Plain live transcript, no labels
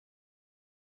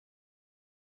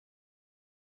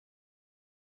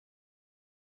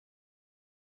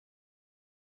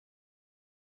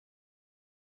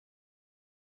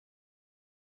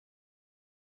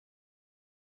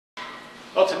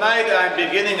Well, tonight I'm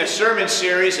beginning a sermon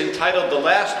series entitled The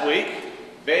Last Week,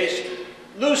 based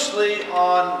loosely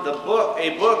on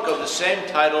a book of the same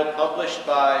title published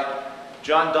by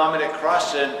Dominic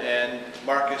Crossan and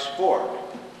Borg.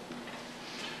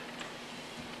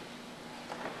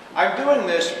 I'm doing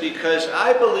this because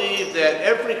I believe that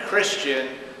every Christian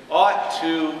ought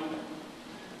to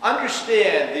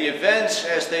understand the events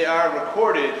as they are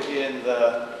recorded in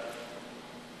the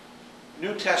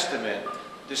New Testament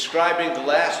describing the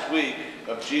last week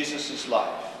of Jesus'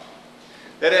 life.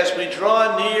 That as we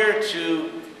draw near to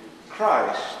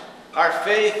Christ, our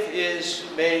faith is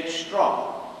made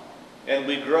strong and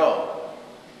we grow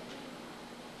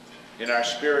in our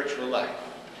spiritual life.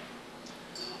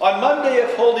 On Monday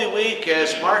of Holy Week,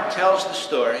 as Mark tells the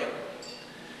story,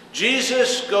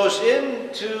 Jesus goes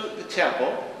into the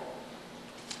temple.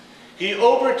 He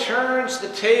overturns the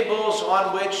tables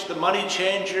on which the money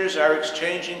changers are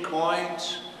exchanging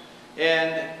coins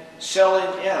and selling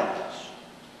animals.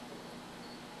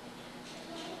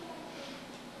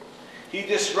 He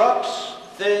disrupts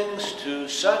things to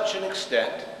such an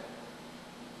extent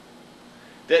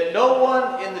that no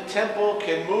one in the temple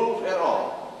can move at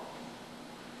all.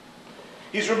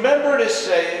 He's remembered as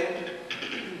saying,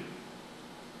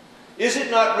 "Is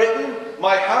it not written,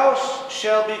 my house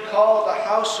shall be called a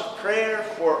house of prayer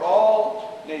for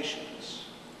all nations?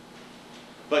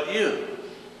 But you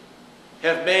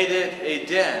have made it a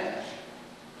den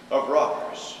of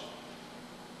robbers."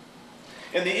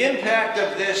 And the impact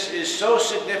of this is so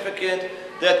significant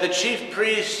that the chief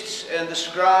priests and the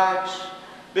scribes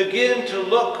begin to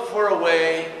look for a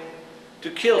way to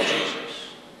kill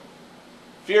Jesus,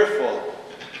 fearful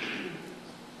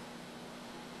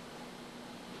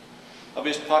of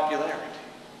his popularity.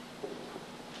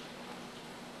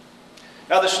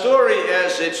 Now, the story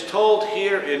as it's told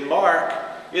here in Mark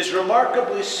is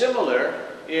remarkably similar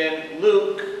in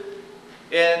Luke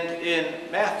and in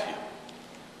Matthew.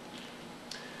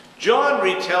 John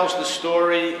retells the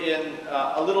story in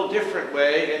a little different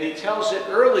way, and he tells it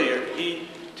earlier. He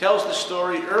tells the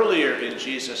story earlier in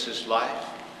Jesus' life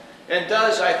and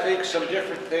does, I think, some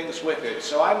different things with it.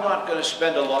 So I'm not going to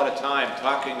spend a lot of time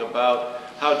talking about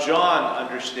how John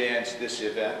understands this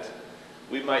event.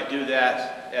 We might do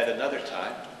that at another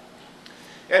time.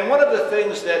 And one of the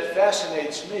things that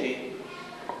fascinates me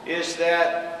is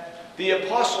that the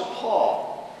Apostle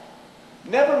Paul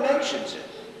never mentions it.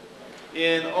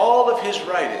 In all of his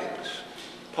writings,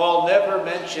 Paul never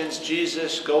mentions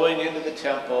Jesus going into the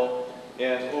temple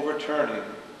and overturning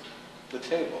the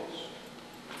tables.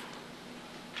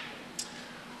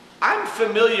 I'm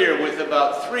familiar with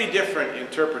about 3 different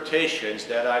interpretations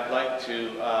that I'd like to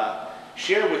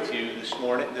share with you this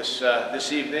morning,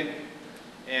 this evening,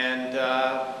 and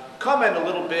comment a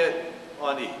little bit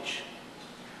on each.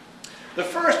 The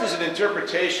first is an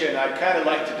interpretation I'd kind of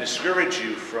like to discourage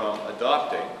you from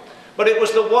adopting, but it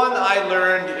was the one I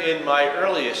learned in my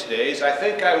earliest days. I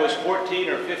think I was 14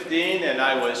 or 15, and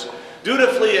I was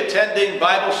dutifully attending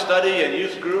Bible study and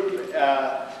youth group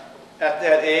at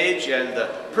that age, and the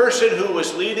person who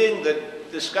was leading the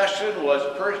discussion was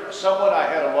someone I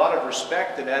had a lot of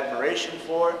respect and admiration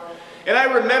for. And I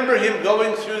remember him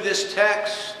going through this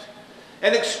text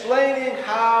and explaining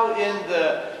how in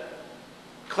the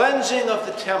cleansing of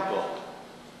the temple,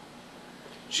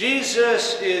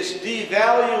 Jesus is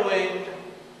devaluing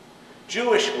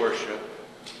Jewish worship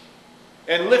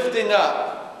and lifting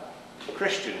up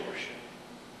Christian worship.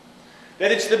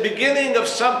 That it's the beginning of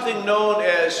something known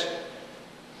as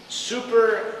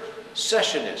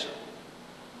supersessionism.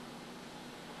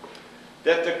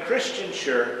 That the Christian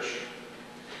church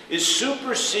is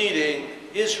superseding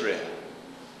Israel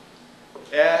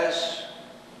as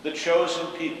the chosen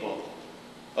people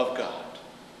of God.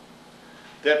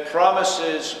 That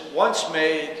promises once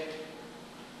made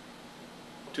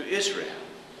to Israel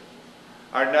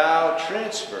are now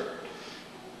transferred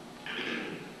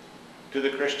to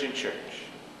the Christian church.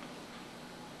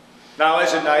 Now,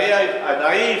 as a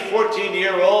naive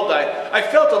 14-year-old, I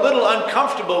felt a little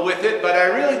uncomfortable with it, but I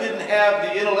really didn't have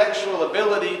the intellectual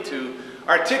ability to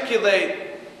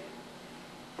articulate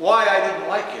why I didn't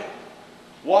like it,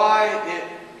 why it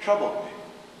troubled me.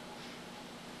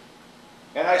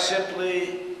 And I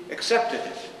simply accepted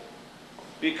it,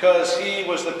 because he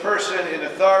was the person in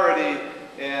authority,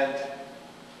 and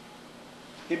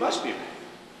he must be right.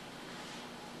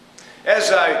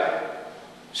 As I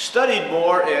studied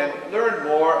more and learned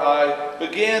more, I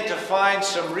began to find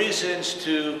some reasons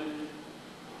to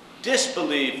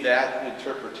disbelieve that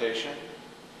interpretation.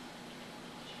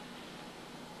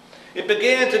 It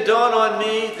began to dawn on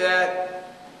me that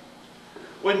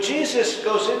when Jesus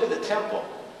goes into the temple,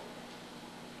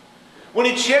 when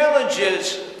he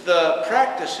challenges the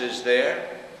practices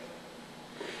there,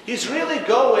 he's really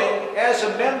going as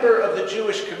a member of the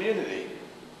Jewish community.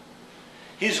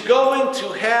 He's going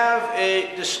to have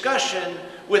a discussion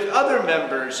with other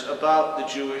members about the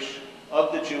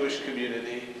Jewish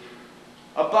community,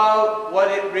 about what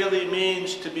it really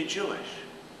means to be Jewish.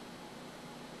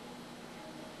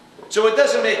 So it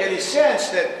doesn't make any sense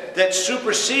that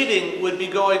superseding would be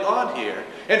going on here.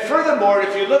 And furthermore,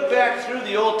 if you look back through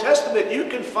the Old Testament, you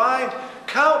can find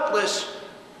countless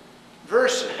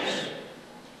verses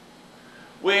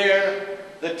where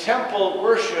the temple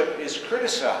worship is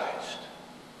criticized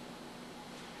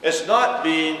as not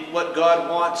being what God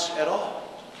wants at all.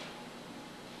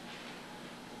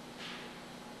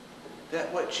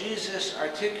 That what Jesus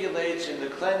articulates in the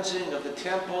cleansing of the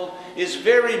temple is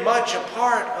very much a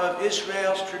part of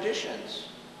Israel's traditions.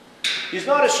 He's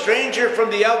not a stranger from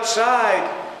the outside,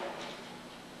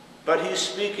 but he's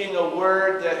speaking a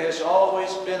word that has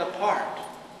always been a part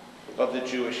of the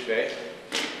Jewish faith.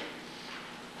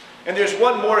 And there's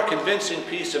one more convincing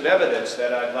piece of evidence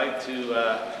that I'd like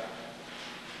to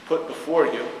put before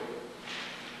you.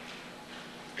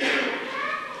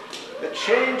 The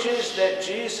changes that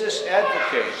Jesus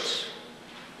advocates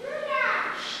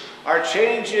are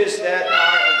changes that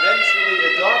are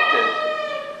eventually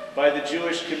adopted by the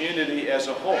Jewish community as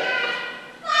a whole.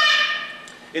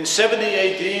 In 70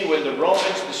 AD, when the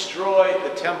Romans destroyed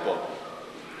the temple,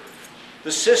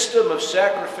 the system of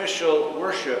sacrificial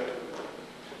worship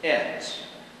ends.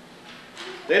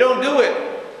 They don't do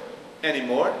it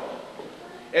anymore.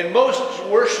 And most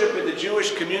worship in the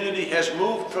Jewish community has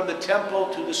moved from the temple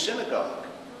to the synagogue.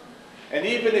 And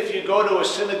even if you go to a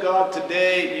synagogue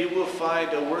today, you will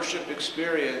find a worship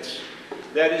experience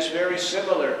that is very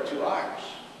similar to ours.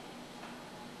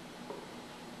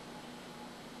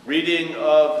 Reading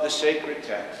of the sacred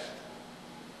text.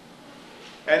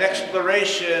 An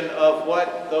exploration of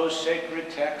what those sacred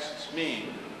texts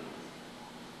mean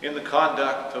in the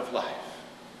conduct of life.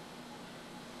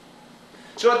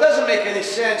 So it doesn't make any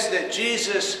sense that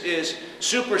Jesus is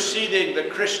superseding the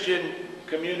Christian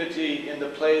community in the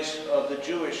place of the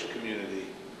Jewish community.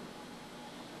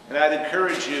 And I'd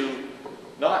encourage you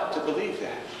not to believe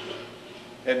that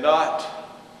and not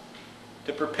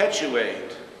to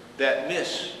perpetuate that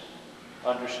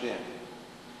misunderstanding.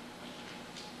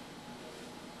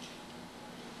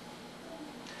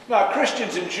 Now,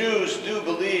 Christians and Jews do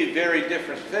believe very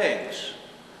different things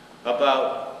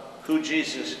about who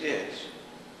Jesus is.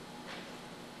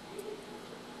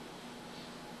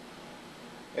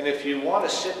 And if you want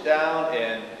to sit down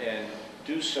and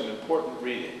do some important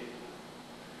reading,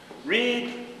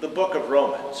 read the book of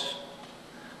Romans.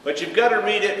 But you've got to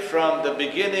read it from the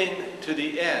beginning to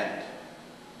the end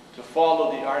to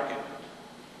follow the argument.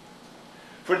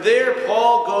 For there,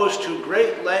 Paul goes to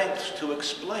great lengths to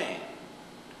explain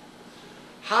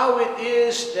how it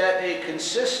is that a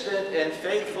consistent and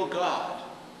faithful God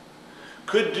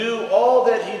could do all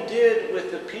that he did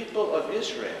with the people of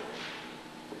Israel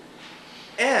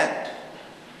and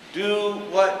do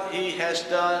what he has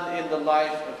done in the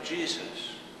life of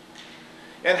Jesus.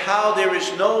 And how there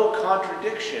is no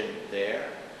contradiction there.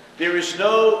 There is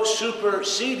no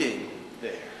superseding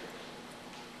there.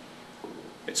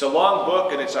 It's a long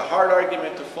book and it's a hard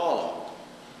argument to follow.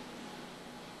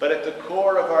 But at the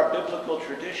core of our biblical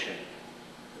tradition,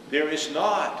 there is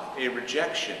not a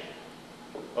rejection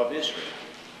of Israel.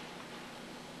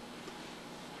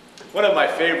 One of my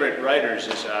favorite writers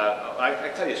is,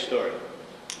 I tell you a story.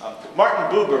 Martin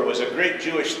Buber was a great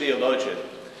Jewish theologian.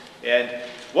 And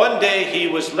one day he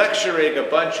was lecturing a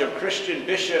bunch of Christian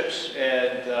bishops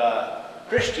and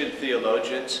Christian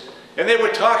theologians, and they were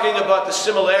talking about the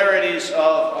similarities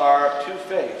of our two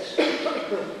faiths.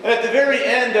 And at the very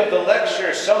end of the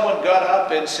lecture, someone got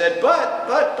up and said,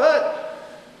 but,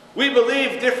 we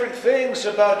believe different things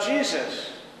about Jesus.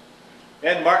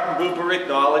 And Martin Buber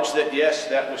acknowledged that, yes,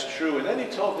 that was true. And then he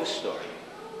told this story.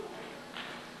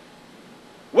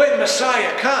 When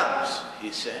Messiah comes,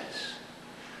 he says,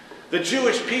 the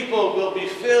Jewish people will be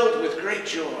filled with great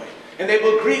joy, and they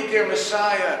will greet their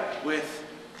Messiah with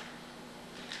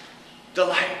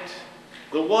delight,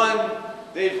 the one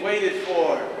they've waited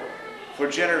for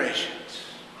generations.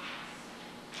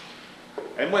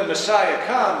 And when Messiah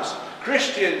comes,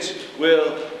 Christians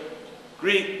will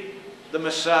greet the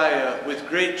Messiah with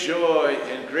great joy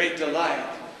and great delight.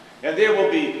 And there will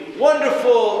be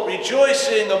wonderful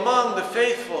rejoicing among the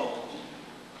faithful.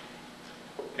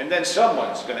 And then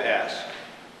someone's going to ask,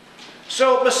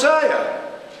 so Messiah,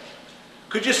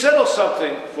 could you settle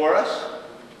something for us?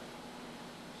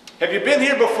 Have you been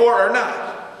here before or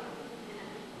not?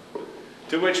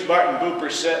 To which Martin Buber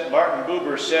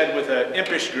said with an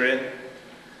impish grin,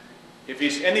 "If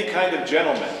he's any kind of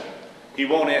gentleman, he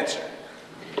won't answer."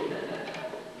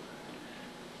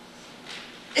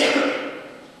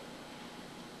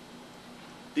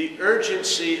 The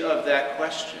urgency of that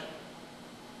question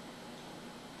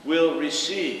will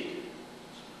recede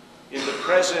in the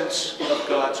presence of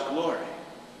God's glory.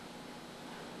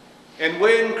 And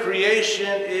when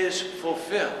creation is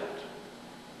fulfilled,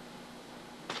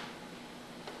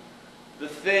 the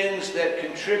things that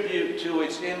contribute to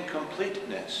its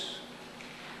incompleteness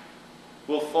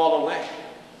will fall away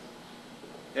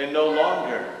and no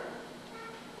longer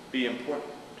be important.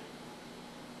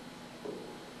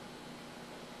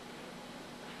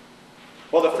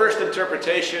 Well, the first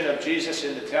interpretation of Jesus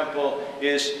in the temple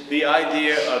is the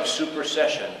idea of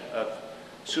supersession, of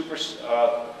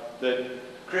the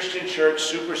Christian church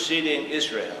superseding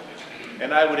Israel.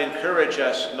 And I would encourage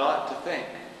us not to think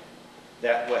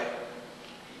that way.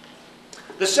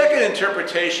 The second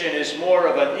interpretation is more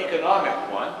of an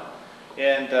economic one,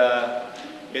 and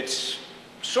it's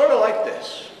sort of like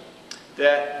this,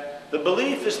 that the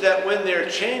belief is that when they're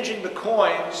changing the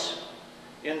coins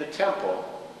in the temple,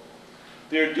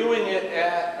 they're doing it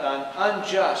at an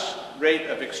unjust rate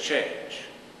of exchange.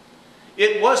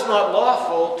 It was not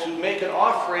lawful to make an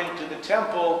offering to the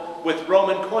temple with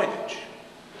Roman coinage.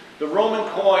 The Roman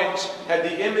coins had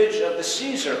the image of the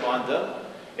Caesar on them,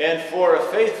 and for a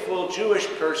faithful Jewish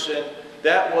person,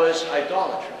 that was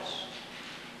idolatrous.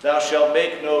 "Thou shalt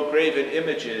make no graven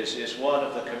images" is one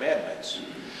of the commandments.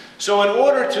 So in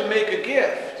order to make a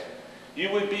gift, you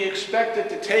would be expected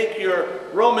to take your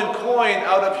Roman coin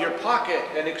out of your pocket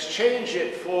and exchange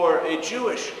it for a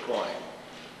Jewish coin.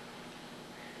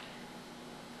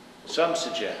 Some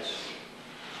suggest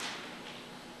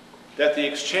that the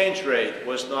exchange rate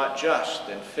was not just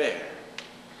and fair,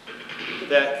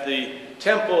 that the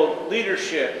temple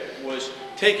leadership was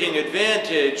taking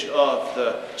advantage of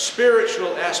the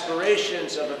spiritual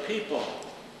aspirations of a people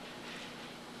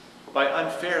by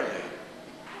unfairly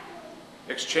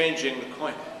exchanging the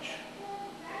coinage,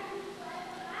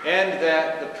 and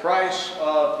that the price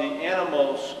of the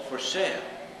animals for sale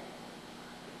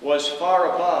was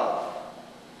far above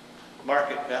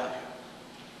market value.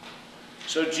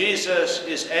 So Jesus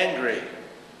is angry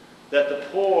that the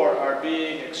poor are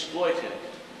being exploited.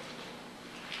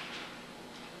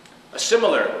 A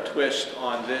similar twist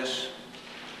on this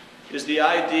is the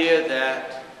idea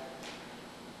that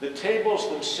the tables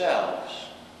themselves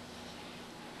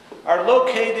are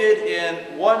located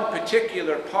in one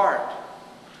particular part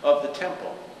of the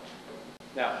temple.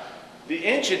 Now, the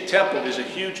ancient temple is a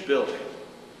huge building.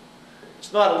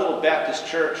 It's not a little Baptist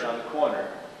church on the corner.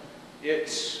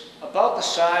 It's about the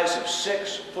size of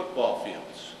 6 football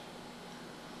fields.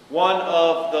 One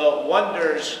of the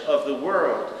wonders of the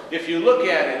world. If you look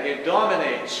at it, it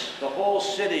dominates the whole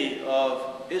city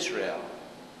of Israel.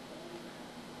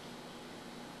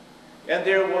 And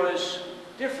there was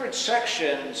different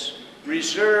sections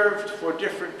reserved for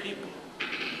different people.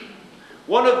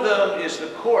 One of them is the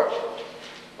court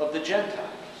of the Gentiles.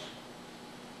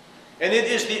 And it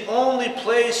is the only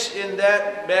place in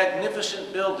that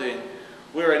magnificent building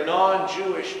where a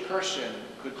non-Jewish person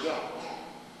could go.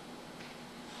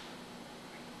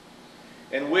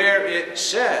 And where it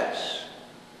says,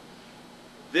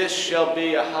 "This shall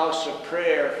be a house of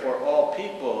prayer for all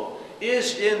people,"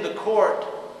 is in the court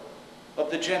of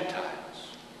the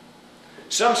Gentiles.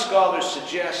 Some scholars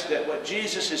suggest that what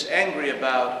Jesus is angry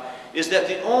about is that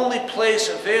the only place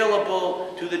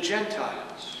available to the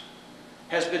Gentiles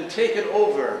has been taken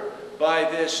over by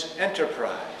this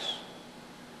enterprise.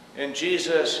 And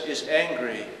Jesus is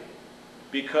angry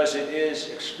because it is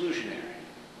exclusionary.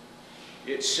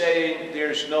 It's saying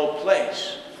there's no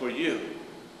place for you.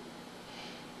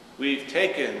 We've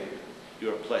taken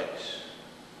your place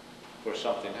for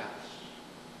something else.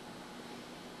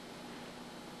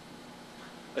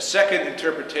 A second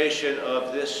interpretation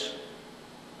of this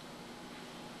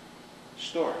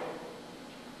story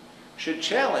should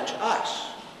challenge us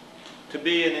to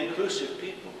be an inclusive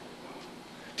people,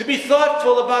 to be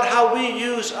thoughtful about how we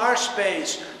use our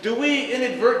space. Do we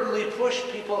inadvertently push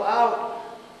people out?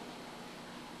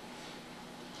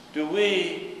 Do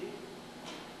we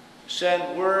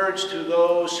send words to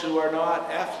those who are not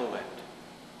affluent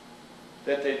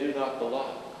that they do not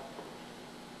belong,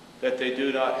 that they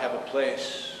do not have a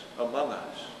place among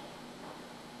us?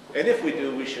 And if we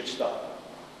do, we should stop.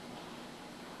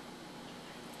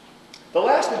 The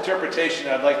last interpretation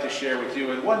I'd like to share with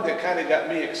you, and one that kind of got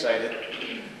me excited,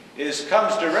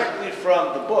 comes directly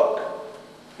from the book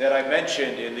that I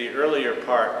mentioned in the earlier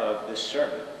part of this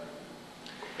sermon.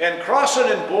 And Crossan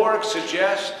and Borg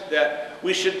suggest that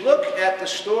we should look at the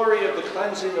story of the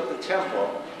cleansing of the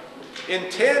temple in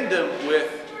tandem with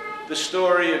the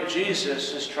story of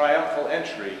Jesus' triumphal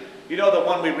entry. You know, the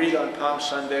one we read on Palm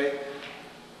Sunday?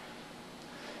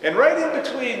 And right in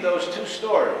between those two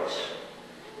stories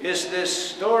is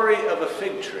this story of a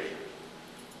fig tree.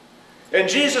 And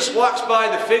Jesus walks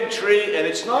by the fig tree, and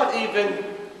it's not even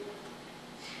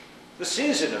the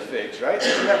season of figs, right?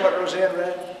 Isn't that what Roseanne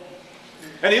read?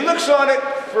 And he looks on it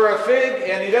for a fig,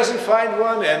 and he doesn't find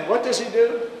one, and what does he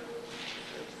do?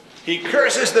 He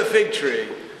curses the fig tree.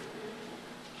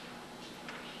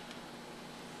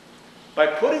 By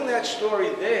putting that story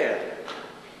there,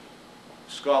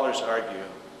 scholars argue,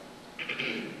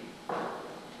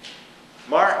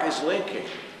 Mark is linking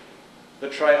the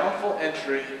triumphal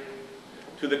entry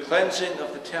to the cleansing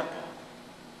of the temple,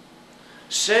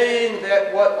 saying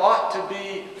that what ought to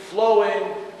be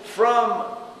flowing from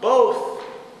both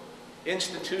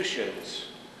institutions,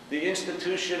 the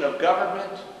institution of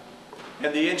government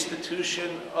and the institution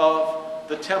of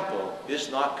the temple,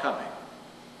 is not coming.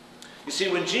 You see,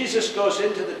 when Jesus goes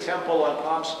into the temple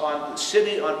on the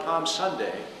city on Palm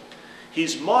Sunday,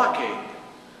 he's mocking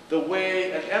the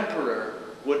way an emperor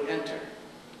would enter.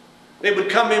 They would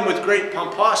come in with great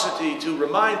pomposity to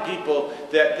remind people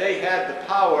that they had the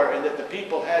power and that the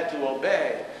people had to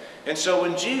obey. And so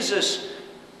when Jesus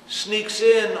sneaks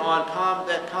in on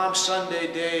that Palm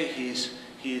Sunday day,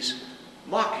 he's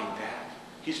mocking that.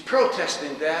 He's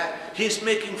protesting that. He's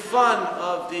making fun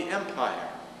of the empire.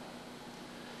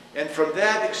 And from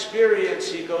that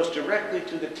experience, he goes directly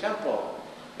to the temple,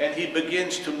 and he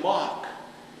begins to mock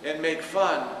and make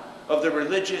fun of the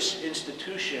religious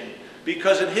institution.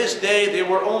 Because in his day, there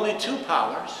were only two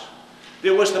powers.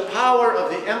 There was the power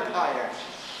of the empire,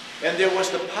 and there was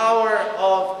the power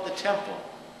of the temple.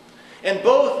 And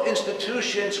both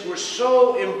institutions were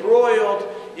so embroiled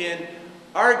in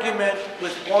argument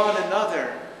with one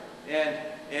another and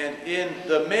in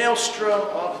the maelstrom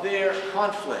of their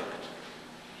conflict.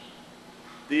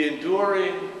 The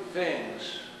enduring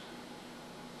things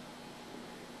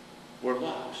were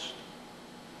lost.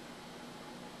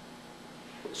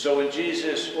 So when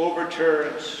Jesus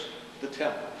overturns the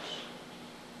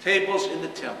tables in the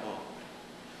temple,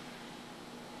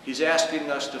 he's asking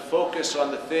us to focus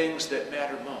on the things that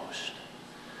matter most.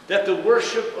 That the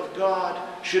worship of God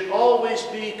should always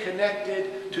be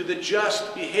connected to the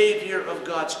just behavior of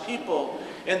God's people,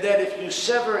 and that if you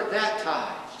sever that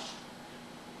tie,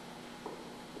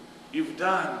 you've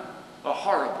done a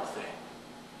horrible thing.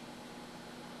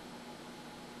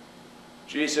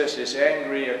 Jesus is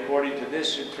angry, according to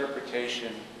this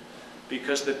interpretation,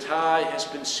 because the tie has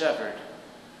been severed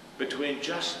between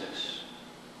justice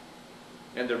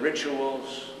and the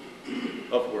rituals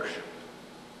of worship.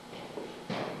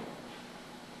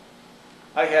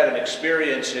 I had an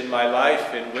experience in my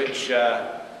life in which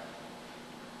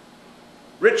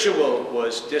ritual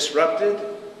was disrupted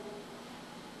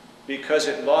because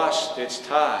it lost its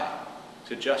tie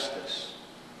to justice.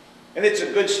 And it's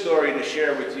a good story to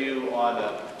share with you on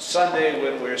a Sunday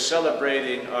when we're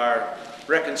celebrating our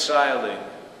reconciling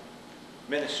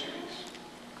ministries.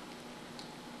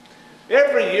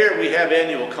 Every year we have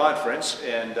annual conference,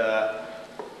 and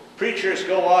preachers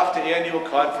go off to annual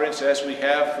conference, as we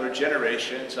have for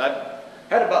generations. I've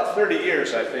had about 30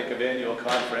 years, I think, of annual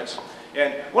conference.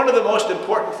 And one of the most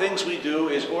important things we do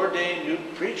is ordain new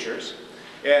preachers.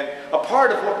 And a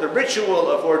part of what the ritual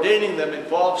of ordaining them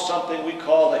involves something we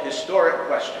call the historic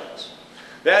questions.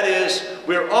 That is,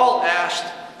 we're all asked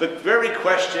the very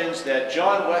questions that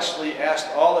John Wesley asked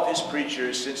all of his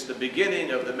preachers since the beginning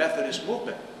of the Methodist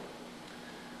movement.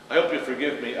 I hope you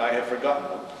forgive me, I have forgotten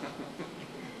them.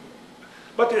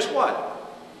 But there's one.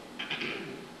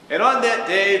 And on that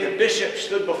day, the bishop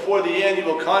stood before the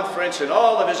annual conference in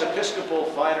all of his episcopal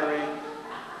finery,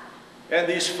 and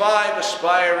these 5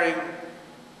 aspiring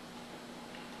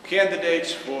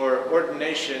candidates for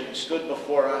ordination stood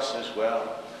before us as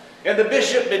well. And the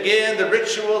bishop began the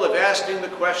ritual of asking the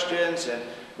questions and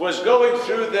was going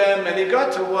through them, and he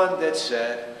got to one that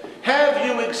said, "Have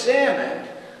you examined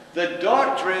the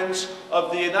doctrines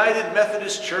of the United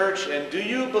Methodist Church, and do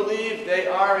you believe they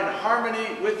are in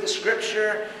harmony with the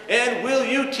Scripture, and will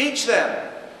you teach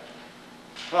them?"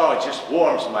 Oh, it just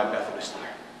warms my Methodist heart.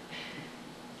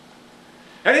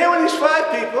 And here were these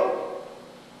 5 people,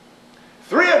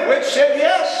 3 of which said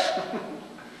yes,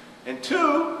 and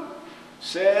 2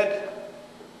 said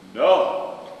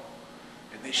no.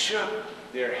 And they shook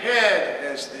their head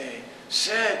as they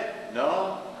said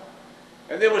no.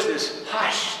 And there was this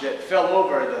hush that fell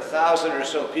over the 1,000 or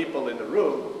so people in the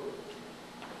room.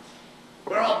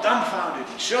 We're all dumbfounded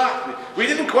and shocked. We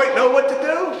didn't quite know what to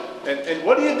do. And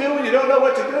what do you do when you don't know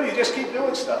what to do? You just keep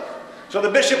doing stuff. So the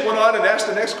bishop went on and asked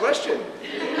the next question.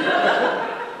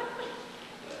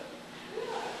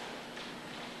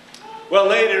 Well,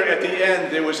 later at the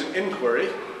end, there was an inquiry.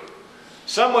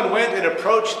 Someone went and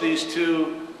approached these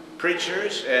two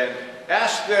preachers and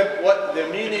asked them what the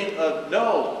meaning of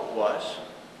no was.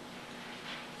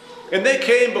 And they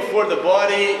came before the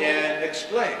body and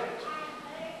explained.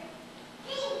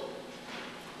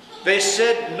 They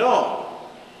said no,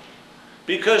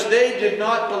 because they did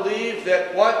not believe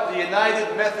that what the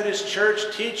United Methodist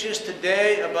Church teaches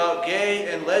today about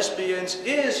gay and lesbians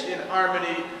is in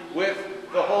harmony with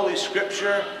the Holy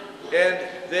Scripture, and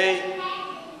they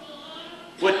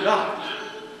would not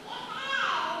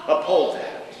uphold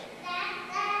that.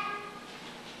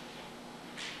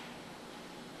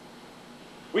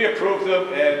 We approved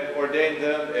them and ordained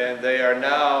them, and they are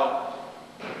now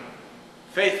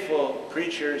faithful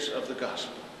preachers of the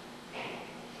gospel.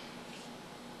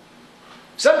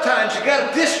 Sometimes you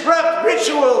got to disrupt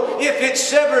ritual if it's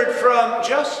severed from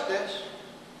justice.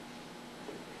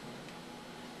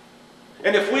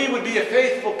 And if we would be a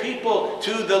faithful people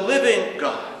to the living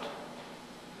God,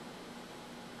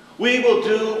 we will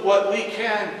do what we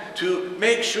can to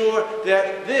make sure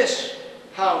that this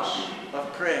house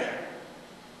of prayer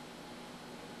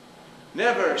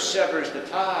never severs the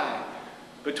tie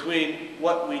between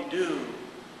what we do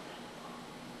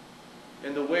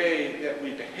and the way that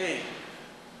we behave,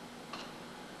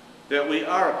 that we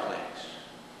are a place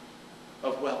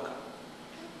of welcome,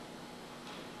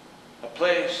 a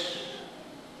place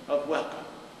of welcome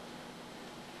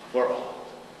for all.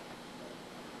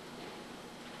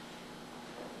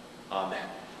 Amen.